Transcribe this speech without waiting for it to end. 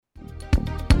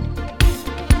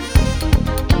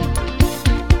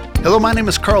Hello, my name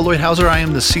is Carl Lloyd-Hauser. I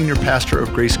am the senior pastor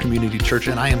of Grace Community Church,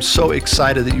 and I am so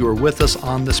excited that you are with us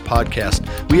on this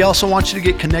podcast. We also want you to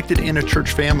get connected in a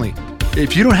church family.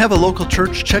 If you don't have a local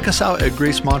church, check us out at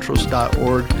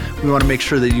gracemontrose.org. We want to make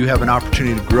sure that you have an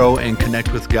opportunity to grow and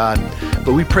connect with God.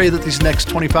 But we pray that these next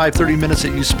 25, 30 minutes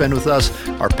that you spend with us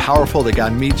are powerful, that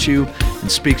God meets you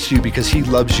and speaks to you because He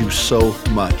loves you so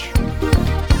much.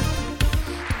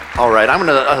 All right, I'm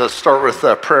going to start with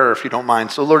prayer, if you don't mind.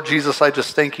 So, Lord Jesus, I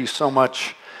just thank you so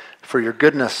much for your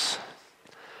goodness.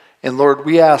 And, Lord,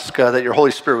 we ask that your Holy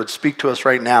Spirit would speak to us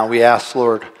right now. We ask,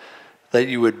 Lord, that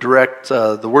you would direct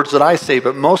the words that I say,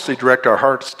 but mostly direct our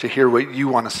hearts to hear what you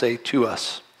want to say to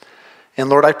us. And,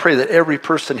 Lord, I pray that every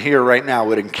person here right now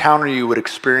would encounter you, would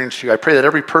experience you. I pray that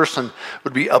every person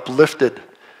would be uplifted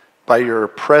by your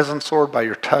presence, Lord, by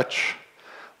your touch.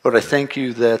 Lord, I thank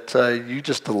you that you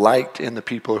just delight in the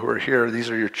people who are here. These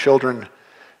are your children.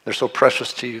 They're so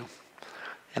precious to you.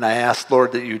 And I ask,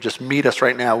 Lord, that you just meet us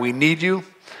right now. We need you.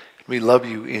 We love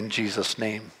you in Jesus'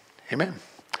 name. Amen.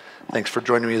 Thanks for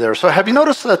joining me there. So have you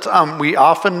noticed that we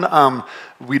often,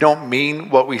 we don't mean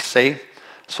what we say?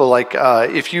 So like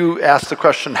if you ask the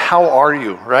question, how are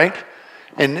you, right?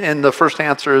 And the first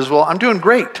answer is, well, I'm doing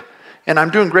great. And I'm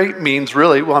doing great means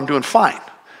really, well, I'm doing fine.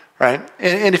 Right?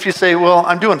 And if you say, well,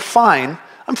 I'm doing fine,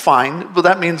 I'm fine, well,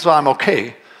 that means well, I'm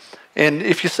okay. And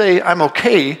if you say, I'm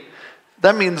okay,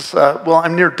 that means, well,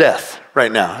 I'm near death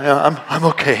right now. You know, I'm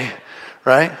okay,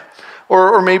 right?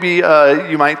 Or maybe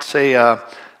you might say, oh,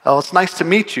 it's nice to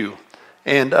meet you.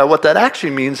 And what that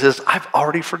actually means is, I've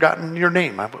already forgotten your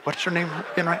name. What's your name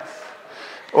again, right?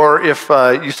 Or if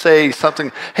you say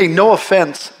something, hey, no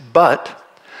offense, but...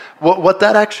 What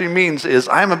that actually means is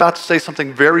I'm about to say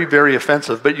something very, very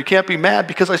offensive, but you can't be mad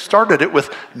because I started it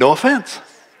with no offense.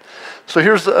 So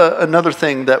here's another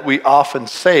thing that we often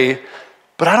say,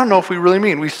 but I don't know if we really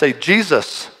mean. We say,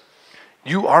 Jesus,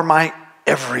 you are my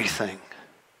everything.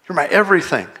 You're my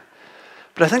everything.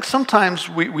 But I think sometimes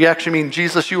we actually mean,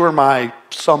 Jesus, you are my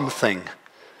something.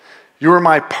 You are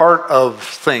my part of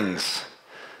things.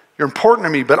 You're important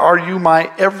to me, but are you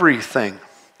my everything?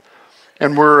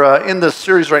 And we're in this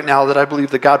series right now that I believe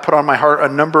that God put on my heart a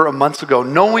number of months ago,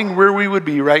 knowing where we would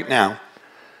be right now.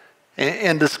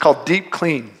 And it's called Deep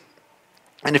Clean.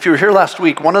 And if you were here last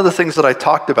week, one of the things that I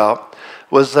talked about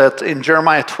was that in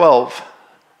Jeremiah 12,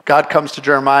 God comes to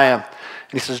Jeremiah and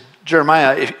he says,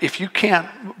 Jeremiah, if you can't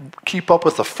keep up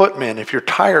with the footmen, if you're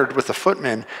tired with the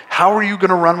footmen, how are you going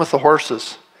to run with the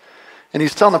horses? And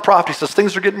he's telling the prophet, he says,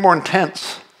 things are getting more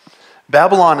intense.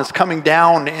 Babylon is coming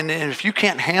down, and if you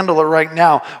can't handle it right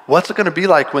now, what's it going to be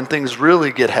like when things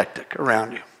really get hectic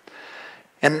around you?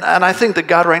 And I think that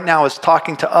God right now is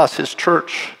talking to us, his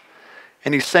church,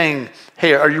 and he's saying,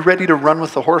 hey, are you ready to run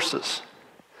with the horses?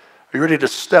 Are you ready to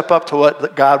step up to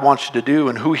what God wants you to do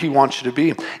and who he wants you to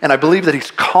be? And I believe that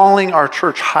he's calling our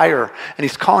church higher, and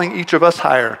he's calling each of us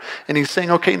higher, and he's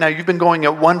saying, okay, now you've been going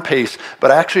at one pace,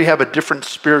 but I actually have a different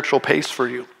spiritual pace for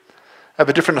you. I have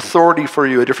a different authority for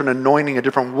you, a different anointing, a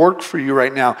different work for you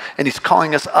right now. And he's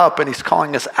calling us up and he's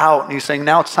calling us out. And he's saying,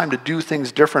 now it's time to do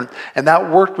things different. And that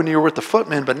worked when you were with the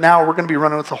footmen, but now we're going to be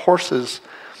running with the horses.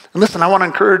 And listen, I want to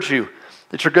encourage you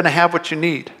that you're going to have what you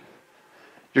need.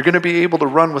 You're going to be able to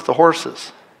run with the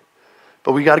horses.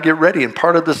 But we got to get ready. And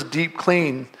part of this deep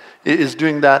clean is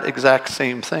doing that exact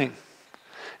same thing.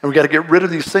 And we got to get rid of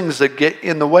these things that get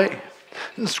in the way.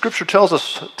 And the scripture tells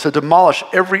us to demolish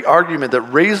every argument that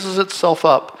raises itself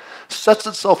up, sets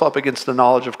itself up against the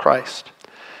knowledge of Christ.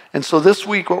 And so this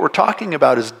week, what we're talking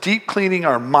about is deep cleaning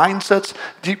our mindsets,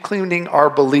 deep cleaning our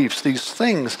beliefs, these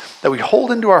things that we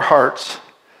hold into our hearts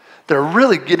that are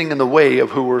really getting in the way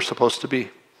of who we're supposed to be.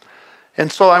 And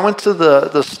so I went to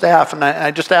the staff and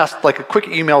I just asked like a quick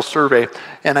email survey.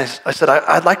 And I said,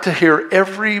 I'd like to hear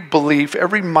every belief,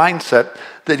 every mindset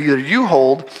that either you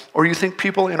hold or you think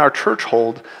people in our church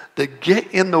hold that get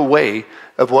in the way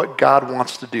of what God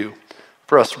wants to do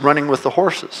for us running with the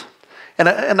horses. And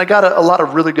I got a lot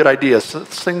of really good ideas.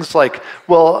 Things like,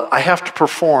 well, I have to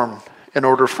perform in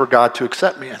order for God to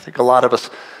accept me. I think a lot of us,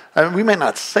 we may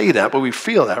not say that, but we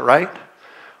feel that, right?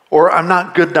 Or I'm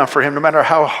not good enough for him, no matter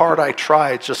how hard I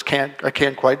try, I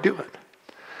can't quite do it.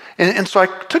 And so I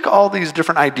took all these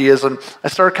different ideas and I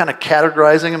started kind of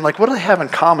categorizing them, like what do they have in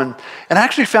common? And I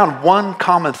actually found one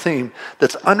common theme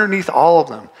that's underneath all of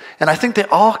them. And I think they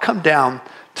all come down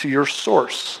to your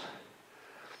source.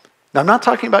 Now, I'm not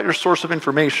talking about your source of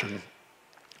information.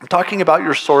 I'm talking about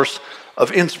your source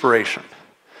of inspiration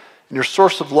and your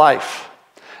source of life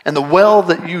and the well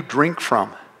that you drink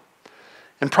from.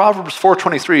 In Proverbs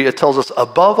 4:23, it tells us,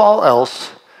 above all else,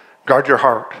 guard your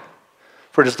heart,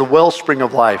 for it is the wellspring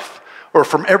of life. Or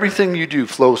from everything you do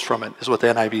flows from it, is what the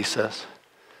NIV says.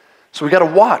 So we got to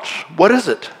watch. What is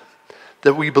it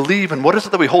that we believe, and what is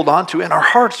it that we hold on to in our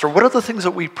hearts? Or what are the things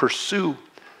that we pursue?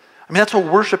 I mean, that's what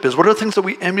worship is. What are the things that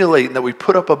we emulate and that we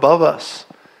put up above us?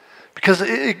 Because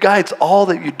it guides all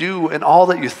that you do and all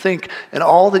that you think and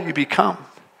all that you become.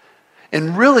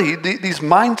 And really, these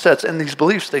mindsets and these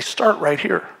beliefs, they start right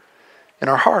here in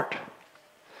our heart.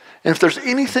 And if there's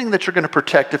anything that you're going to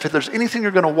protect, if there's anything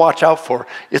you're going to watch out for,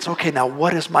 it's okay, now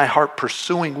what is my heart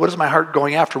pursuing? What is my heart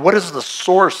going after? What is the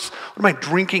source? What am I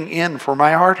drinking in for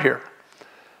my heart here?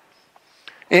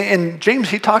 And James,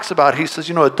 he talks about, he says,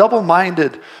 a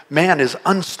double-minded man is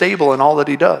unstable in all that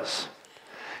he does.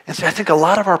 And see, I think a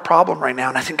lot of our problem right now,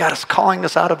 and I think God is calling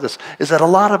us out of this, is that a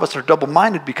lot of us are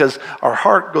double-minded because our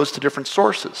heart goes to different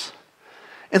sources.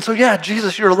 And so, yeah,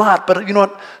 Jesus, you're a lot, but you know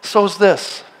what? So is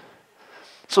this.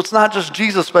 So it's not just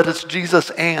Jesus, but it's Jesus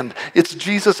and. It's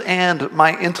Jesus and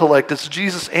my intellect. It's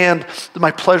Jesus and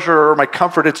my pleasure or my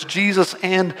comfort. It's Jesus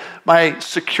and my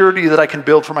security that I can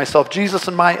build for myself. Jesus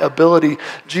and my ability.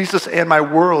 Jesus and my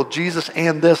world. Jesus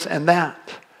and this and that.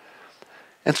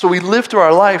 And so we live through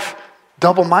our life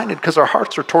double-minded because our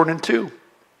hearts are torn in two.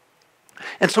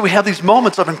 And so we have these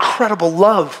moments of incredible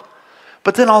love,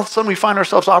 but then all of a sudden we find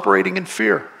ourselves operating in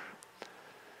fear.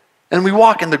 And we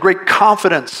walk in the great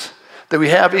confidence that we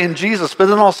have in Jesus, but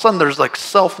then all of a sudden there's like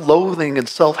self-loathing and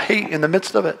self-hate in the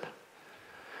midst of it.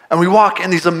 And we walk in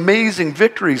these amazing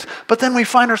victories, but then we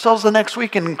find ourselves the next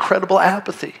week in incredible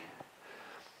apathy.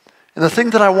 And the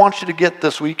thing that I want you to get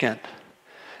this weekend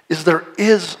is there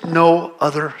is no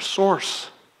other source.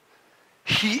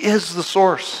 He is the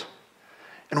source.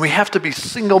 And we have to be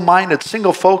single-minded,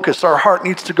 single-focused. Our heart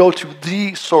needs to go to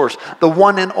the source, the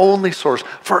one and only source,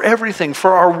 for everything,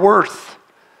 for our worth.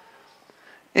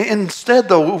 Instead,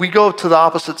 though, we go to the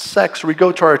opposite sex, or we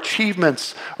go to our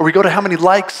achievements, or we go to how many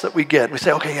likes that we get. We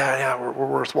say, okay, we're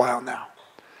worthwhile now.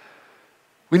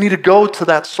 We need to go to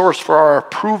that source for our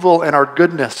approval and our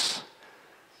goodness.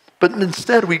 But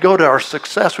instead, we go to our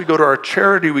success, we go to our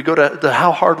charity, we go to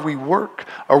how hard we work,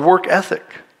 our work ethic.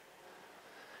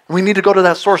 And we need to go to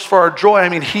that source for our joy. I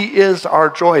mean, He is our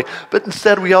joy. But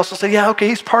instead, we also say, yeah, okay,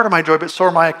 He's part of my joy, but so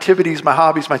are my activities, my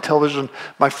hobbies, my television,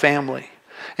 my family.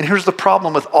 And here's the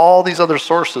problem with all these other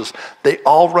sources. They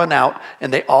all run out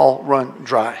and they all run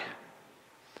dry.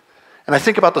 And I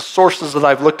think about the sources that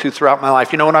I've looked to throughout my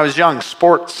life. When I was young,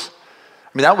 sports.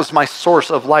 I mean, that was my source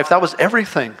of life. That was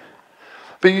everything.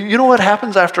 But you know what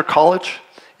happens after college?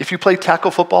 If you play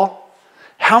tackle football,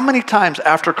 how many times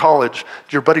after college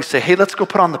do your buddies say, hey, let's go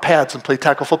put on the pads and play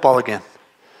tackle football again?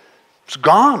 It's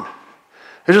gone.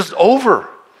 It's just over.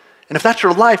 And if that's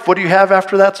your life, what do you have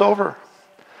after that's over?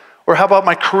 Or how about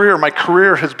my career? My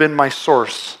career has been my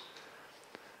source.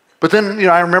 But then,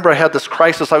 I remember I had this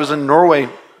crisis. I was in Norway,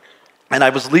 and I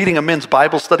was leading a men's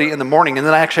Bible study in the morning, and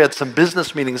then I actually had some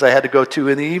business meetings I had to go to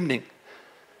in the evening.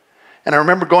 And I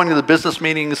remember going to the business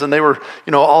meetings, and they were,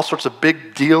 all sorts of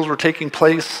big deals were taking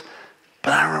place.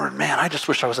 But I remember, man, I just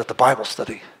wish I was at the Bible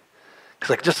study,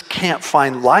 because I just can't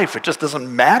find life. It just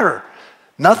doesn't matter.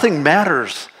 Nothing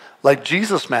matters like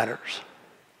Jesus matters.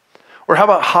 Or how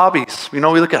about hobbies? We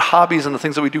look at hobbies and the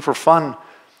things that we do for fun,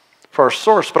 for our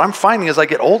source, but I'm finding as I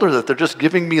get older that they're just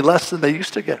giving me less than they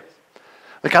used to get.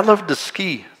 Like I love to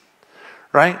ski,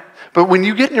 right? But when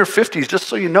you get in your 50s, just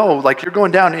so you know, like you're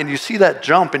going down and you see that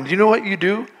jump, and do you know what you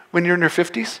do when you're in your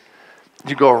 50s?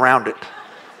 You go around it.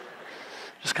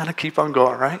 Just kind of keep on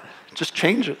going, right? It just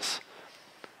changes.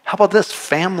 How about this?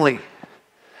 Family.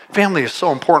 Family is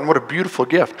so important. What a beautiful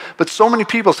gift. But so many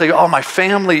people say, oh, my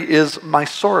family is my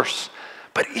source.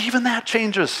 But even that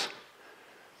changes.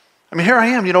 I mean, here I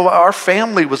am. Our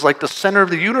family was like the center of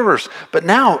the universe. But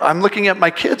now I'm looking at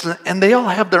my kids, and they all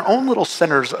have their own little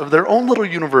centers of their own little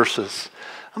universes.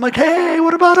 I'm like, hey,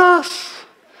 what about us?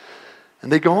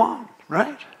 And they go on,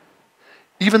 right?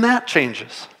 Even that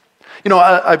changes.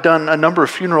 I've done a number of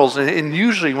funerals, and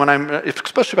usually when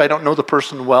especially if I don't know the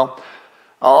person well,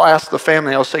 I'll ask the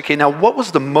family, I'll say, okay, now what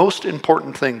was the most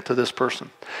important thing to this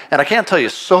person? And I can't tell you,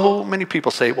 so many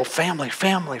people say, well, family,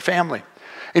 family, family.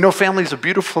 Family is a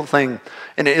beautiful thing,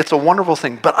 and it's a wonderful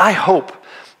thing. But I hope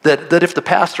that if the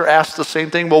pastor asks the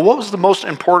same thing, well, what was the most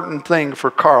important thing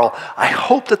for Carl? I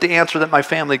hope that the answer that my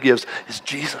family gives is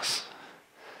Jesus.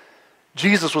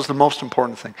 Jesus was the most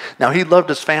important thing. Now, he loved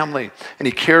his family, and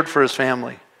he cared for his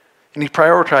family, and he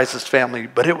prioritized his family,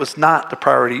 but it was not the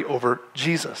priority over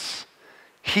Jesus.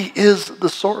 He is the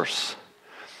source.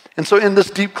 And so in this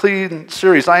Deep Clean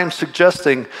series, I am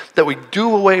suggesting that we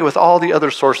do away with all the other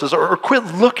sources or quit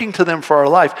looking to them for our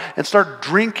life and start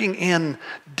drinking in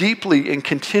deeply and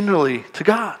continually to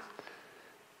God.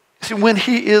 See, when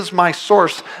he is my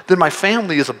source, then my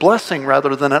family is a blessing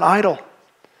rather than an idol.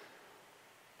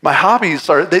 My hobbies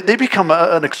they become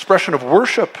an expression of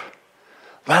worship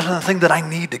rather than a thing that I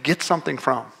need to get something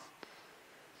from.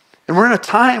 And we're in a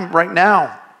time right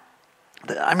now,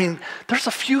 there's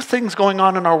a few things going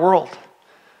on in our world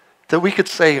that we could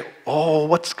say, oh,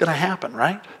 what's going to happen,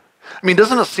 right?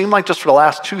 Doesn't it seem like just for the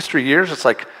last 2-3 years, it's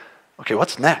like, okay,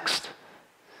 what's next?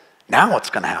 Now what's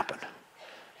going to happen?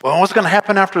 Well, what's going to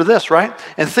happen after this, right?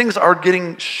 And things are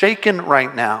getting shaken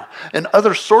right now. And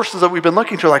other sources that we've been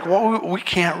looking to are like, well, we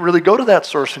can't really go to that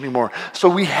source anymore. So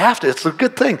we have to, it's a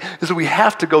good thing, is that we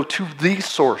have to go to the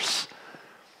source.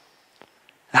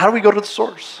 And how do we go to the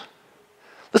source?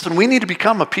 Listen, we need to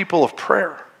become a people of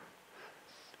prayer.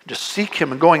 Just seek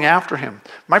him and going after him.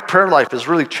 My prayer life has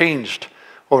really changed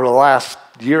over the last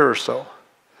year or so.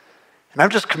 And I've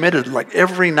just committed like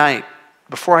every night,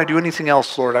 before I do anything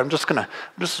else, Lord, I'm just going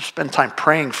to spend time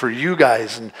praying for you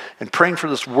guys and praying for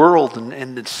this world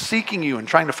and seeking you and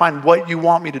trying to find what you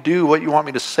want me to do, what you want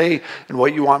me to say, and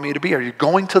what you want me to be. Are you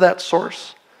going to that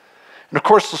source? And of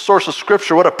course, the source of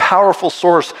Scripture, what a powerful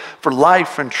source for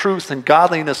life and truth and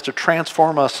godliness to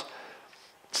transform us.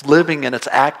 It's living and it's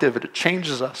active and it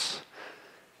changes us.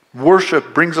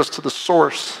 Worship brings us to the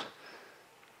source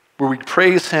where we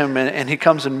praise him and he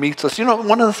comes and meets us.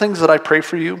 One of the things that I pray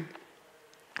for you,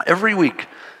 every week,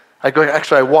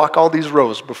 I walk all these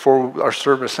rows before our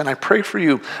service and I pray for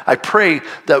you. I pray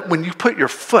that when you put your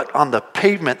foot on the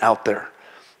pavement out there,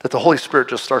 that the Holy Spirit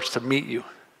just starts to meet you,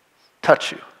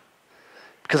 touch you.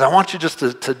 Because I want you just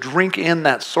to drink in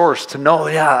that source, to know,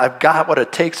 I've got what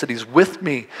it takes, that he's with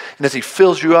me. And as he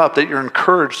fills you up, that you're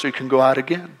encouraged so you can go out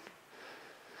again.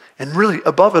 And really,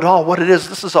 above it all, what it is,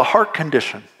 this is a heart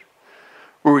condition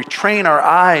where we train our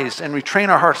eyes and we train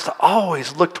our hearts to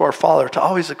always look to our Father, to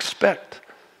always expect.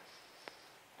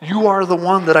 You are the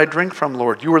one that I drink from,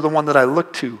 Lord. You are the one that I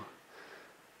look to.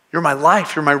 You're my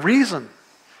life. You're my reason.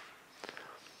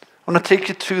 I want to take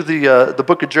you to the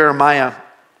book of Jeremiah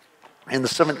in the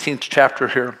 17th chapter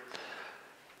here.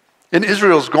 And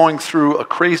Israel's going through a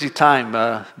crazy time.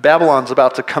 Babylon's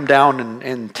about to come down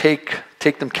and take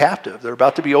them captive. They're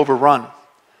about to be overrun.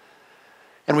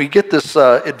 And we get this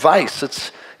advice.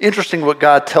 It's interesting what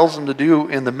God tells them to do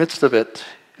in the midst of it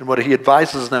and what he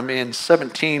advises them in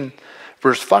 17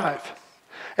 verse 5.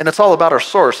 And it's all about our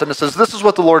source. And it says, this is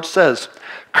what the Lord says.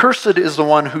 Cursed is the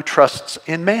one who trusts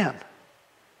in man,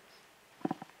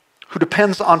 who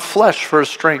depends on flesh for his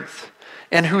strength,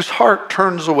 and whose heart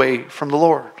turns away from the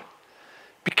Lord.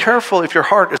 Be careful if your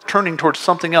heart is turning towards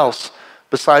something else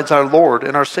besides our Lord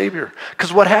and our Savior.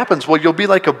 Because what happens? Well, you'll be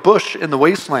like a bush in the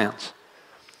wastelands.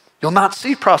 You'll not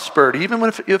see prosperity, even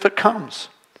if it comes.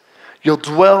 You'll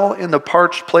dwell in the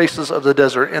parched places of the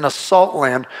desert, in a salt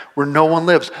land where no one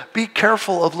lives. Be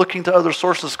careful of looking to other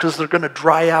sources because they're going to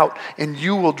dry out and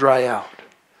you will dry out.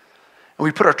 And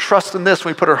we put our trust in this, and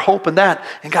we put our hope in that.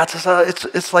 And God says,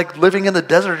 it's like living in the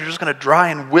desert. You're just going to dry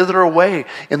and wither away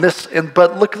in this.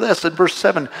 But look at this in verse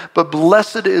 7. But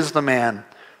blessed is the man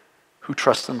who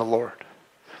trusts in the Lord.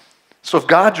 So if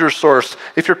God's your source,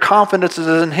 if your confidence is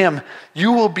in him,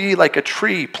 you will be like a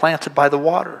tree planted by the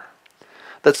water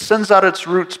that sends out its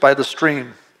roots by the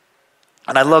stream.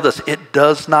 And I love this. It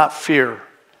does not fear.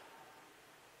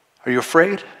 Are you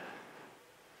afraid?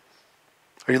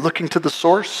 Are you looking to the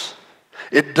source?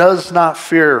 It does not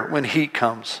fear when heat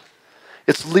comes.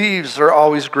 Its leaves are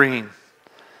always green.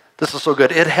 This is so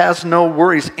good. It has no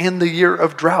worries in the year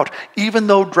of drought. Even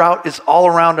though drought is all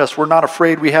around us, we're not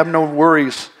afraid. We have no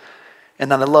worries.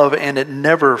 And then I love, and it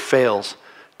never fails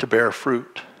to bear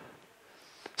fruit.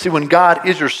 See, when God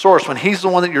is your source, when he's the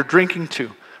one that you're drinking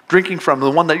from, the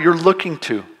one that you're looking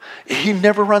to, he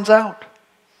never runs out.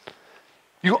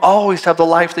 You always have the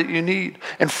life that you need,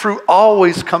 and fruit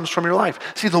always comes from your life.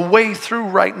 See, the way through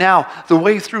right now, the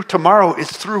way through tomorrow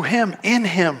is through him, in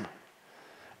him,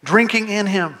 drinking in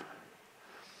him.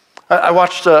 I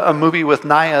watched a movie with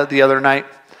Naya the other night,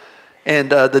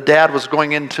 and the dad was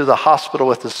going into the hospital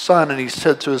with his son, and he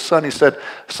said to his son,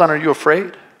 son, are you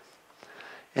afraid?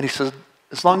 And he said,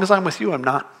 as long as I'm with you, I'm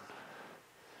not.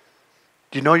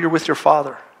 Do you know you're with your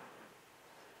Father?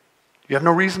 You have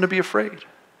no reason to be afraid.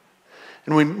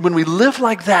 And when we live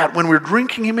like that, when we're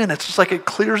drinking him in, it's just like it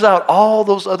clears out all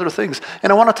those other things.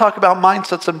 And I want to talk about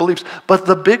mindsets and beliefs, but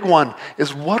the big one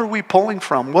is, what are we pulling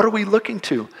from? What are we looking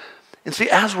to? And see,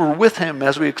 as we're with him,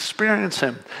 as we experience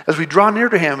him, as we draw near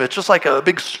to him, it's just like a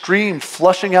big stream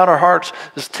flushing out our hearts,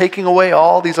 just taking away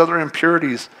all these other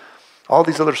impurities, all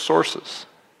these other sources.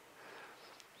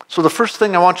 So the first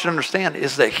thing I want you to understand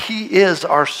is that he is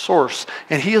our source,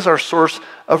 and he is our source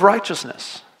of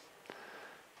righteousness.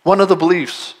 One of the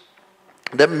beliefs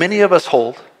that many of us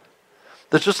hold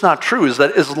that's just not true is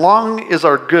that as long as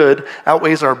our good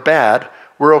outweighs our bad,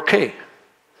 we're okay.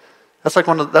 That's like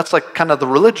kind of the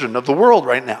religion of the world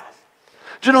right now.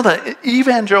 Do you know that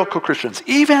evangelical Christians,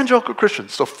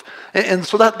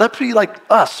 so that'd be like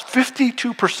us,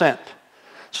 52%.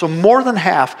 So more than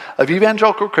half of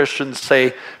evangelical Christians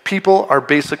say people are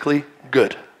basically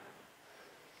good.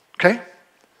 Okay?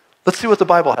 Let's see what the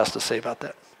Bible has to say about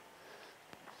that.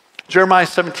 Jeremiah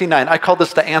 17:9, I call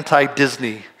this the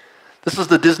anti-Disney. This is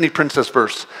the Disney princess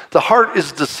verse. The heart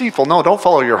is deceitful. No, don't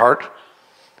follow your heart.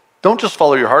 Don't just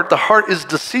follow your heart. The heart is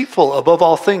deceitful above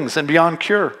all things and beyond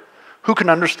cure. Who can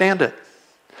understand it?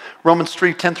 Romans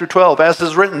 3:10 through 12, as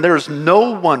is written, there is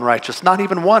no one righteous, not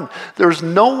even one. There is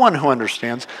no one who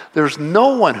understands. There is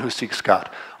no one who seeks God.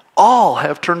 All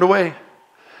have turned away.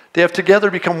 They have together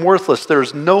become worthless. There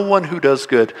is no one who does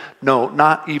good. No,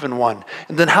 not even one.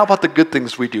 And then how about the good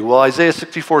things we do? Well, Isaiah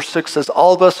 64:6 says,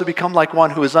 all of us have become like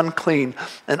one who is unclean,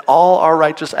 and all our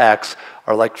righteous acts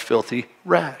are like filthy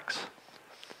rags.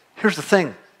 Here's the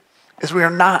thing, is we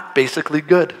are not basically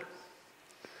good.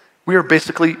 We are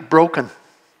basically broken.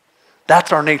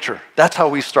 That's our nature. That's how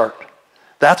we start.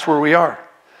 That's where we are.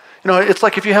 You know, it's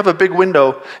like if you have a big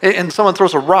window and someone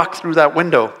throws a rock through that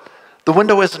window, the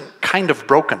window isn't kind of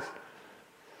broken.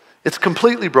 It's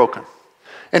completely broken.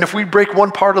 And if we break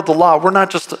one part of the law, we're not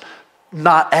just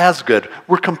not as good.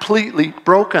 We're completely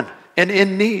broken and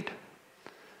in need.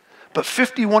 But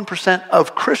 51%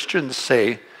 of Christians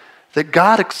say that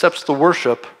God accepts the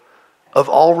worship of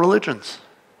all religions.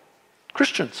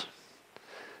 Christians.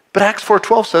 But Acts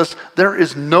 4:12 says, there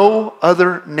is no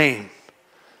other name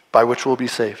by which we'll be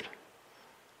saved.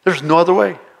 There's no other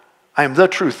way. I am the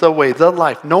truth, the way, the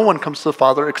life. No one comes to the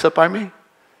Father except by me.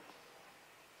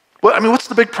 Well, I mean, what's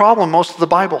the big problem most of the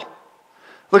Bible?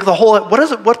 Look at the whole, what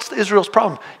is it? What's Israel's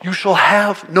problem? You shall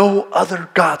have no other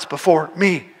gods before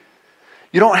me.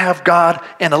 You don't have God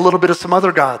and a little bit of some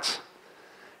other gods.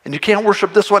 And you can't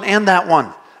worship this one and that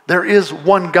one. There is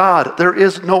one God. There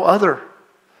is no other.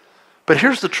 But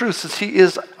here's the truth, since he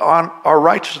is on our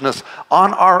righteousness,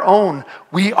 on our own,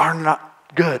 we are not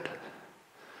good.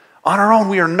 On our own,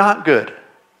 we are not good.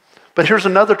 But here's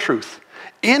another truth.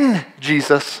 In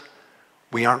Jesus,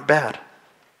 we aren't bad.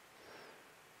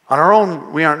 On our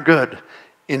own, we aren't good.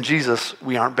 In Jesus,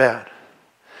 we aren't bad.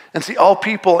 And see, all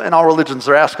people in all religions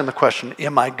are asking the question,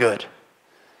 am I good?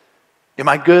 Am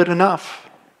I good enough?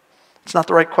 It's not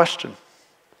the right question.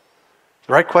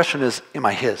 The right question is, am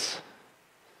I his?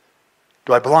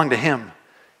 Do I belong to him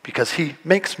because he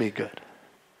makes me good?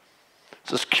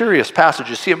 It's this curious passage.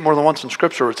 You see it more than once in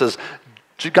Scripture where it says,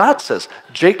 God says,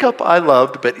 Jacob I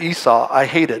loved, but Esau I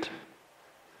hated.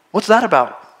 What's that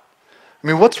about? I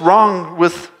mean, what's wrong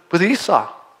with Esau?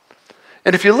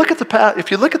 And if you look at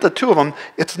the two of them,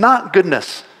 it's not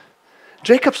goodness.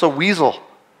 Jacob's a weasel.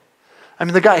 I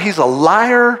mean, the guy, he's a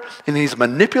liar and he's a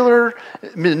manipulator.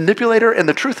 And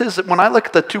the truth is that when I look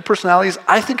at the two personalities,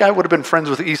 I think I would have been friends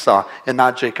with Esau and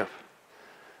not Jacob.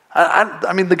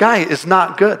 I mean, the guy is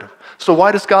not good. So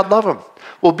why does God love him?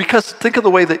 Well, because think of the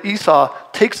way that Esau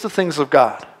takes the things of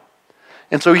God.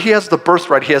 And so he has the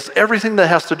birthright. He has everything that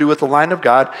has to do with the line of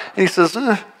God. And he says,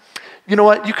 you know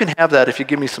what? You can have that if you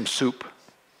give me some soup.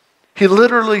 He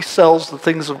literally sells the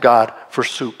things of God for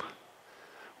soup.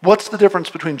 What's the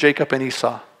difference between Jacob and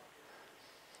Esau?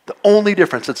 The only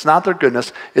difference, it's not their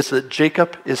goodness, it's that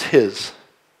Jacob is his.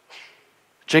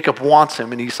 Jacob wants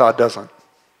him and Esau doesn't.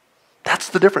 That's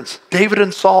the difference. David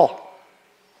and Saul.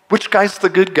 Which guy's the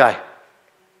good guy?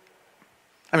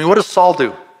 I mean, what does Saul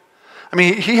do? I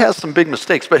mean, he has some big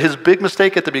mistakes, but his big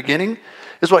mistake at the beginning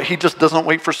is what? He just doesn't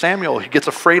wait for Samuel. He gets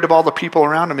afraid of all the people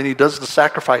around him and he does the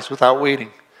sacrifice without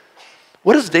waiting.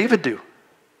 What does David do?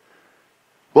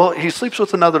 Well, he sleeps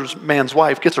with another man's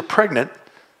wife, gets her pregnant,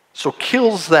 so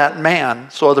kills that man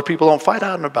so other people don't fight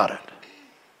out about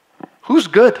it. Who's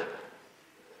good?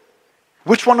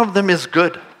 Which one of them is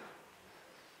good?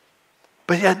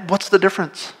 But yet, what's the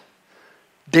difference?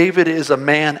 David is a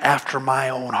man after my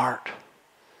own heart.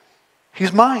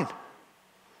 He's mine.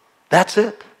 That's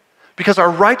it. Because our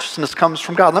righteousness comes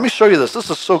from God. Let me show you this. This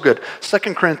is so good. 2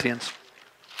 Corinthians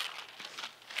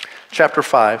chapter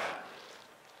 5,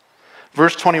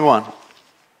 verse 21.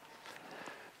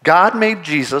 God made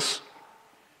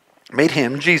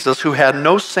him, Jesus, who had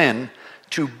no sin,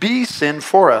 to be sin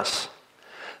for us,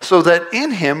 so that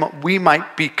in him we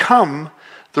might become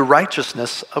the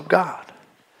righteousness of God.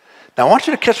 Now, I want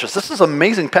you to catch this. This is an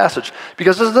amazing passage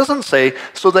because it doesn't say,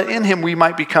 so that in him we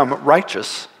might become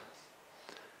righteous.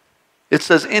 It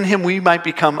says, in him we might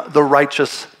become the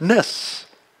righteousness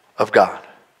of God.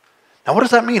 Now, what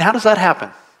does that mean? How does that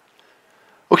happen?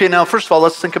 Okay, now first of all,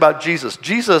 let's think about Jesus.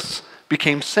 Jesus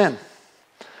became sin.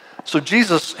 So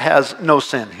Jesus has no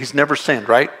sin. He's never sinned,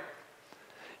 right?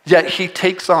 Yet he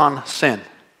takes on sin,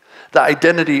 the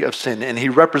identity of sin, and he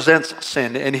represents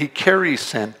sin, and he carries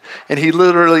sin, and he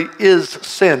literally is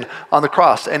sin on the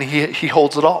cross, and he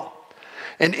holds it all.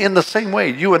 And in the same way,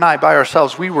 you and I by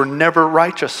ourselves, we were never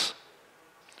righteous.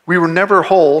 We were never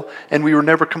whole, and we were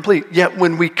never complete. Yet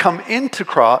when we come into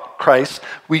Christ,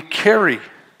 we carry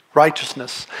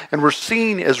righteousness, and we're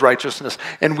seen as righteousness,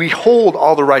 and we hold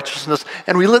all the righteousness,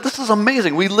 and this is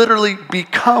amazing. We literally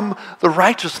become the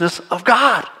righteousness of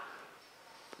God.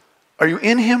 Are you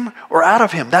in him or out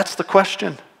of him? That's the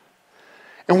question.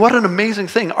 And what an amazing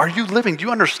thing. Are you living? Do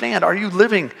you understand? Are you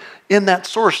living in that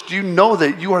source? Do you know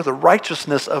that you are the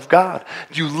righteousness of God?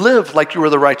 Do you live like you are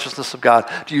the righteousness of God?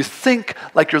 Do you think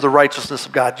like you're the righteousness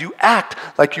of God? Do you act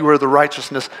like you are the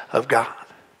righteousness of God?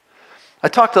 I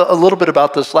talked a little bit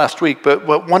about this last week, but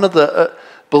one of the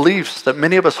beliefs that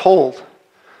many of us hold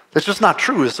that's just not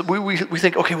true is that we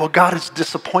think, okay, well, God is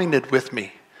disappointed with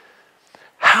me.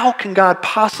 How can God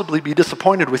possibly be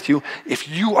disappointed with you if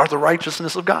you are the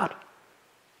righteousness of God?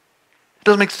 It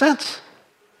doesn't make sense.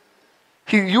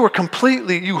 You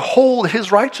hold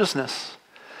his righteousness.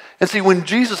 And see, when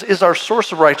Jesus is our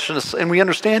source of righteousness and we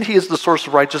understand he is the source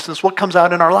of righteousness, what comes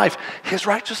out in our life? His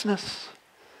righteousness.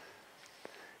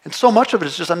 And so much of it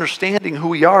is just understanding who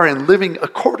we are and living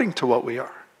according to what we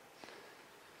are.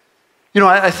 You know,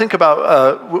 I think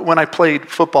about when I played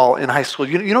football in high school.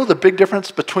 You know the big difference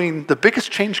between, the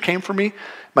biggest change came for me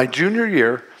my junior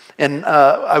year, and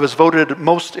I was voted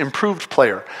most improved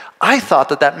player. I thought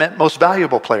that meant most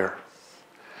valuable player.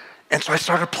 And so I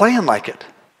started playing like it.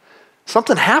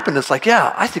 Something happened. It's like,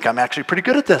 yeah, I think I'm actually pretty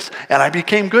good at this. And I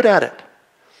became good at it.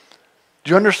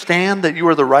 Do you understand that you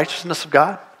are the righteousness of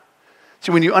God?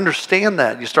 See, when you understand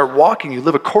that, you start walking, you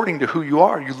live according to who you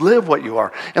are. You live what you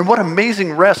are. And what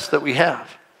amazing rest that we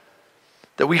have.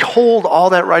 That we hold all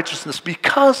that righteousness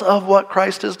because of what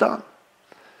Christ has done.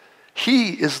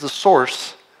 He is the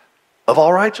source of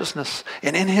all righteousness.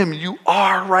 And in him you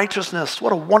are righteousness.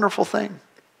 What a wonderful thing.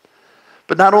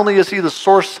 But not only is he the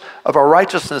source of our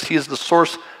righteousness, he is the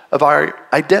source of our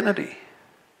identity.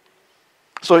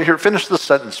 So here, finish this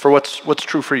sentence for what's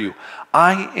true for you.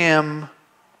 I am,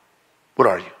 what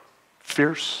are you?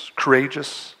 Fierce,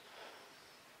 courageous,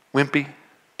 wimpy,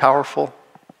 powerful?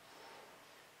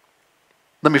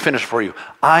 Let me finish for you.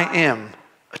 I am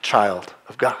a child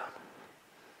of God.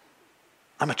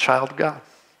 I'm a child of God.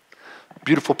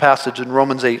 Beautiful passage in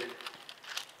Romans 8,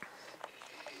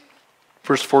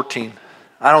 verse 14.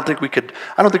 I don't think we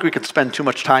could spend too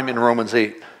much time in Romans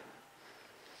 8.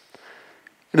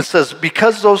 And it says,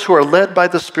 because those who are led by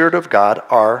the Spirit of God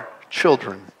are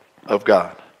children of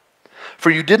God. For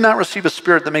you did not receive a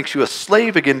spirit that makes you a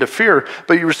slave again to fear,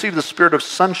 but you received the spirit of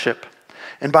sonship.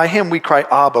 And by him we cry,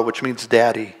 Abba, which means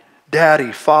daddy.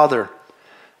 Daddy, Father.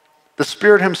 The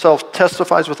Spirit himself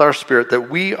testifies with our spirit that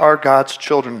we are God's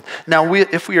children. Now,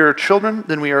 if we are children,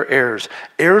 then we are heirs.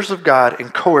 Heirs of God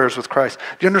and co-heirs with Christ.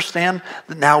 Do you understand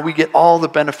that now we get all the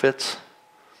benefits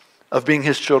of being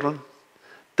his children?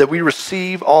 That we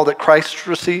receive all that Christ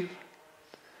received?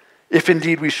 If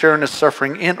indeed we share in his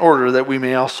suffering, in order that we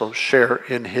may also share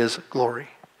in his glory.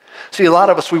 See, a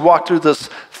lot of us, we walk through this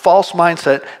false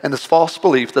mindset and this false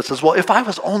belief that says, well, if I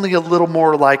was only a little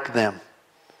more like them,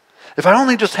 if I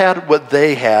only just had what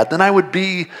they had, then I would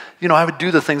be, I would do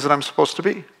the things that I'm supposed to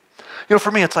be. For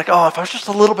me, it's like, if I was just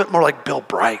a little bit more like Bill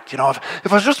Bright, if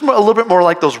I was just a little bit more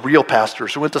like those real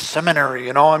pastors who went to seminary,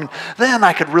 then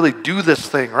I could really do this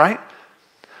thing, right?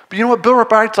 But you know what? Bill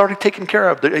Bright's already taken care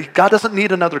of. God doesn't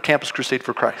need another Campus Crusade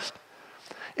for Christ.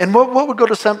 And what would go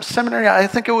to seminary? I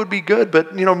think it would be good,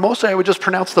 but mostly I would just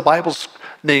pronounce the Bible's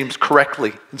names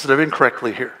correctly instead of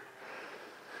incorrectly here.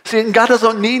 See, and God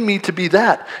doesn't need me to be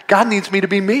that. God needs me to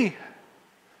be me.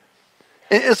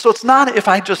 And so it's not if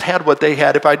I just had what they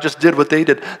had, if I just did what they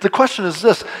did. The question is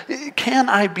this: can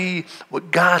I be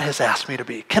what God has asked me to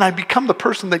be? Can I become the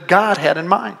person that God had in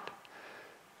mind?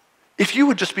 If you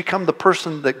would just become the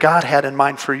person that God had in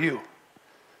mind for you,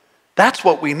 that's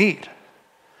what we need.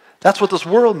 That's what this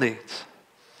world needs.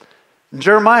 In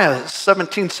Jeremiah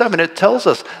 17:7, it tells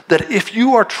us that if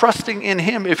you are trusting in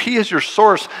him, if he is your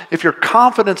source, if your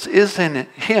confidence is in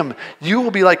him, you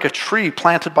will be like a tree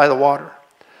planted by the water,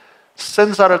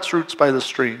 sends out its roots by the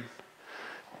stream.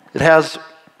 It has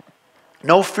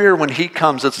no fear when heat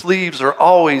comes. Its leaves are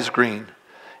always green.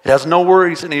 It has no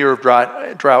worries in a year of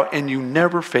drought, and you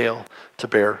never fail to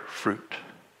bear fruit.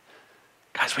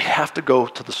 Guys, we have to go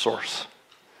to the source.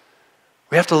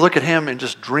 We have to look at him and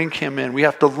just drink him in. We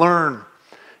have to learn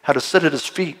how to sit at his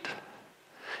feet.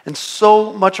 And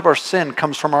so much of our sin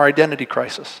comes from our identity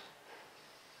crisis.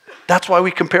 That's why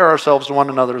we compare ourselves to one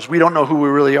another, is we don't know who we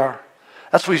really are.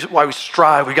 That's why we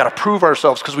strive. We got to prove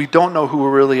ourselves because we don't know who we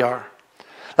really are.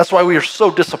 That's why we are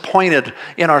so disappointed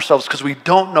in ourselves because we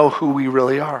don't know who we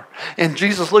really are. And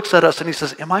Jesus looks at us and he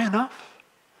says, am I enough?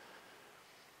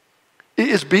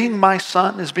 Is being my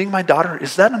son, is being my daughter,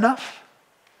 is that enough?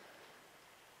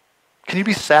 Can you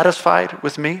be satisfied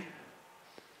with me?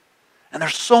 And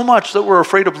there's so much that we're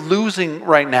afraid of losing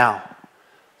right now.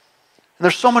 And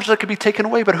there's so much that could be taken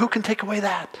away, but who can take away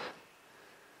that?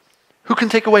 Who can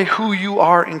take away who you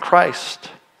are in Christ?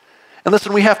 And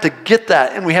listen, we have to get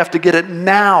that, and we have to get it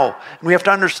now. And we have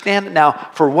to understand it now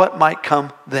for what might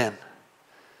come then.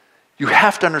 You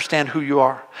have to understand who you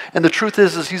are. And the truth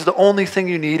is he's the only thing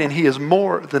you need, and he is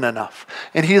more than enough.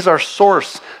 And he is our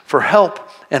source for help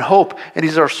and hope, and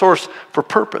he's our source for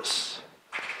purpose.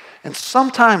 And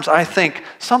sometimes I think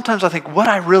what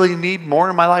I really need more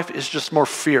in my life is just more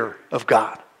fear of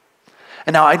God.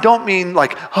 And now I don't mean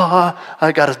like,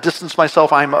 I got to distance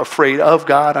myself. I'm afraid of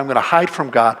God. I'm going to hide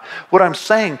from God. What I'm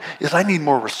saying is I need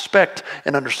more respect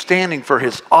and understanding for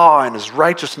his awe and his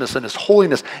righteousness and his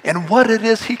holiness and what it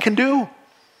is he can do.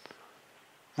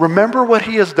 Remember what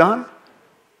he has done?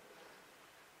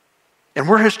 And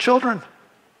we're his children.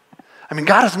 I mean,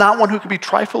 God is not one who can be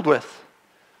trifled with.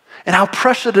 And how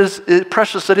precious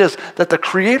it is that the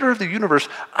creator of the universe,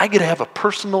 I get to have a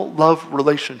personal love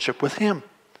relationship with him.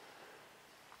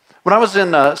 When I was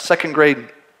in second grade,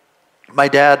 my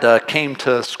dad came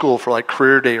to school for like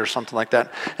career day or something like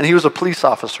that. And he was a police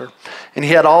officer. And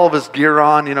he had all of his gear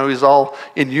on, he was all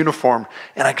in uniform.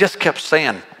 And I just kept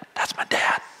saying, that's my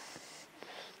dad.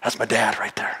 That's my dad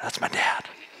right there. That's my dad.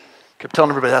 Kept telling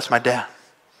everybody, that's my dad.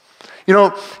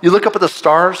 You look up at the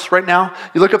stars right now,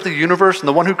 you look up at the universe and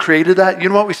the one who created that, you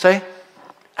know what we say?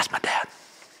 That's my dad.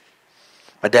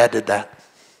 My dad did that.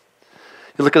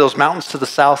 You look at those mountains to the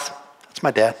south, that's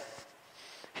my dad.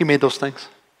 He made those things.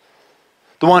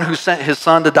 The one who sent his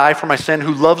son to die for my sin,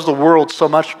 who loves the world so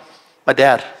much, my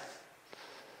dad.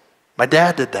 My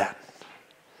dad did that. Do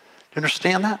you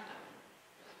understand that?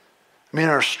 I mean,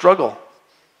 our struggle,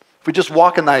 if we just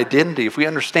walk in the identity, if we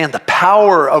understand the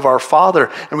power of our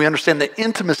Father and we understand the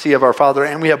intimacy of our Father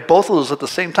and we have both of those at the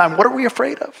same time, what are we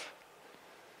afraid of?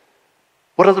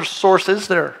 What other source is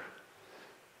there?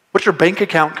 What's your bank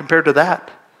account compared to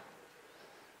that?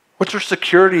 What's your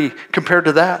security compared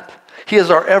to that? He is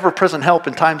our ever-present help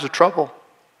in times of trouble.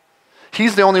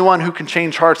 He's the only one who can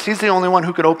change hearts. He's the only one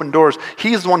who can open doors.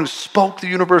 He is the one who spoke the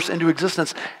universe into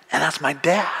existence, and that's my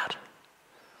dad.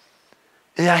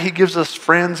 Yeah, he gives us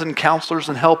friends and counselors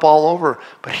and help all over,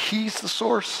 but he's the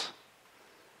source.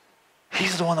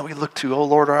 He's the one that we look to. Oh,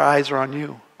 Lord, our eyes are on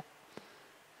you.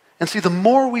 And see, the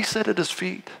more we sit at his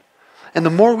feet and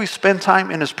the more we spend time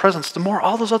in his presence, the more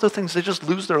all those other things, they just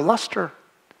lose their luster.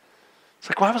 It's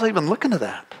like, why was I even looking to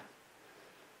that?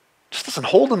 It just doesn't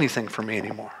hold anything for me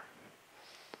anymore.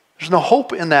 There's no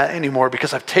hope in that anymore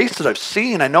because I've tasted, I've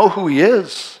seen, I know who he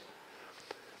is.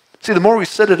 See, the more we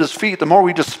sit at his feet, the more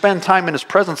we just spend time in his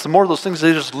presence, the more those things,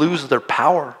 they just lose their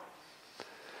power.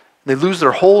 They lose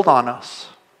their hold on us.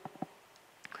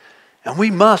 And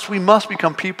we must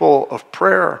become people of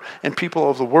prayer and people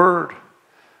of the word.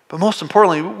 But most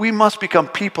importantly, we must become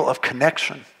people of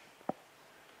connection.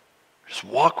 Just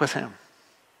walk with him.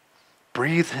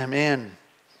 Breathe him in.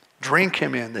 Drink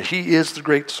him in, that he is the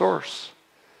great source.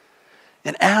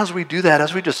 And as we do that,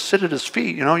 as we just sit at his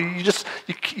feet, you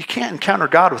can't encounter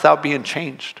God without being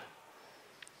changed.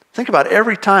 Think about it.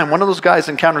 Every time one of those guys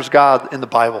encounters God in the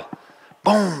Bible,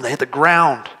 boom, they hit the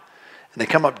ground and they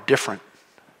come up different.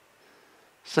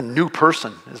 It's a new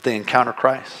person as they encounter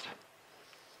Christ.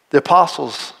 The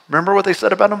apostles, remember what they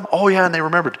said about him? Oh yeah, and they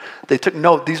remembered. They took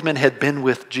note, these men had been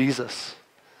with Jesus.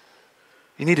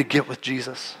 You need to get with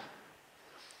Jesus.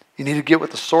 You need to get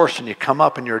with the source and you come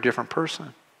up and you're a different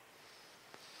person.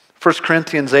 1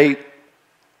 Corinthians 8,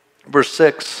 verse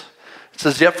 6, it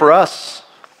says, yet for us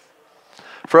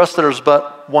there is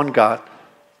but one God,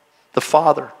 the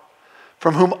Father,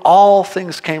 from whom all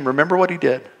things came. Remember what he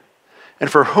did.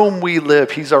 And for whom we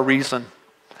live, he's our reason.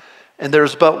 And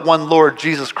there's but one Lord,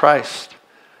 Jesus Christ,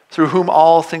 through whom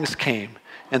all things came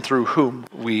and through whom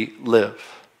we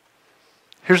live.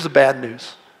 Here's the bad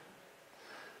news.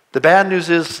 The bad news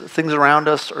is things around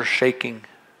us are shaking.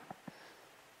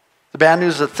 The bad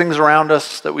news is that things around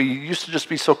us that we used to just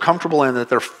be so comfortable in, that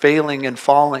they're failing and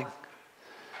falling.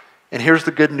 And here's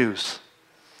the good news.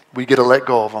 We get to let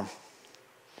go of them.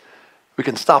 We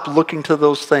can stop looking to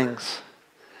those things.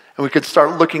 And we could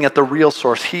start looking at the real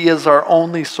source. He is our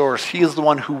only source. He is the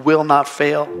one who will not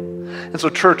fail. And so,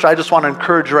 church, I just want to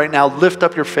encourage you right now, lift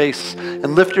up your face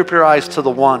and lift up your eyes to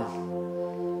the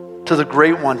one, to the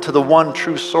great one, to the one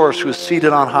true source who is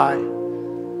seated on high.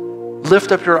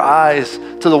 Lift up your eyes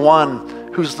to the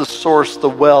one who's the source, the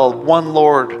well, one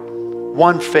Lord,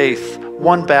 one faith,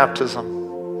 one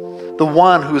baptism. The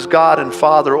one who is God and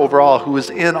Father over all, who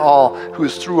is in all, who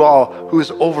is through all, who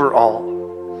is over all.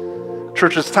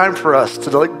 Church, it's time for us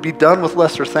to be done with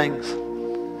lesser things,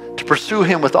 to pursue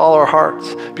him with all our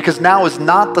hearts, because now is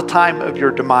not the time of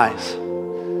your demise.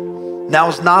 Now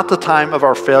is not the time of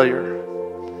our failure.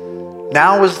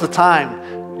 Now is the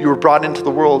time you were brought into the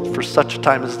world for such a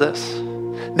time as this.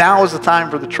 Now is the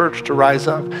time for the church to rise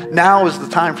up. Now is the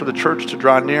time for the church to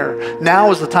draw near.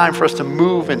 Now is the time for us to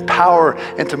move in power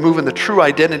and to move in the true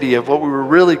identity of what we were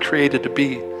really created to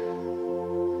be.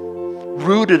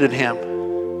 Rooted in him,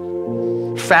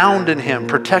 found in him,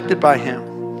 protected by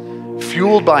him,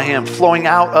 fueled by him, flowing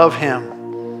out of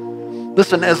him.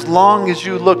 Listen, as long as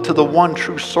you look to the one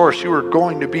true source, you are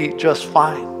going to be just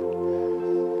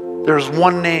fine. There's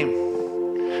one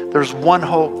name. There's one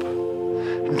hope.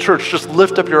 And church, just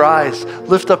lift up your eyes.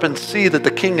 Lift up and see that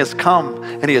the King has come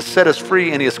and he has set us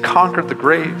free and he has conquered the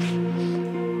grave.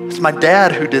 It's my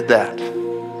dad who did that.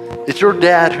 It's your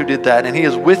dad who did that, and he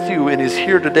is with you and is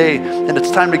here today. And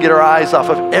it's time to get our eyes off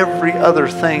of every other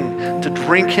thing, to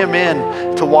drink him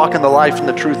in, to walk in the life and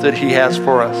the truth that he has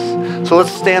for us. So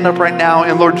let's stand up right now.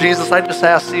 And Lord Jesus, I just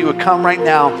ask that you would come right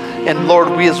now. And Lord,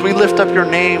 as we lift up your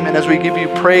name and as we give you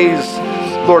praise,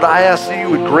 Lord, I ask that you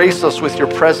would grace us with your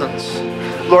presence.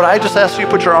 Lord, I just ask you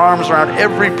to put your arms around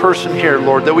every person here,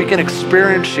 Lord, that we can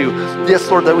experience you.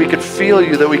 Yes, Lord, that we can feel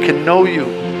you, that we can know you.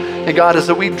 And God, as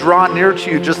that we draw near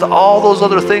to you, just all those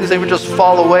other things, they would just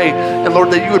fall away. And Lord,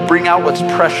 that you would bring out what's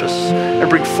precious and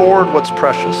bring forward what's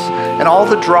precious. And all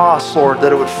the dross, Lord,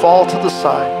 that it would fall to the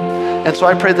side. And so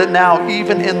I pray that now,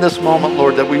 even in this moment,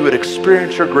 Lord, that we would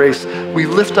experience your grace. We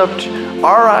lift up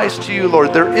our eyes to you,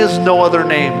 Lord. There is no other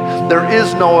name. There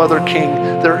is no other King.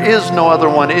 There is no other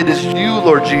one. It is you,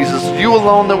 Lord Jesus, you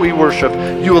alone that we worship,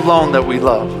 you alone that we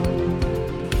love.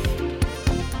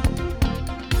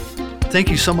 Thank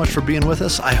you so much for being with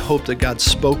us. I hope that God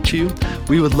spoke to you.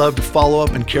 We would love to follow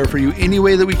up and care for you any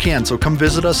way that we can. So come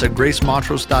visit us at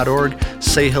gracemontrose.org.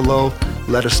 Say hello.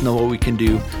 Let us know what we can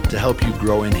do to help you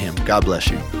grow in him. God bless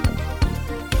you.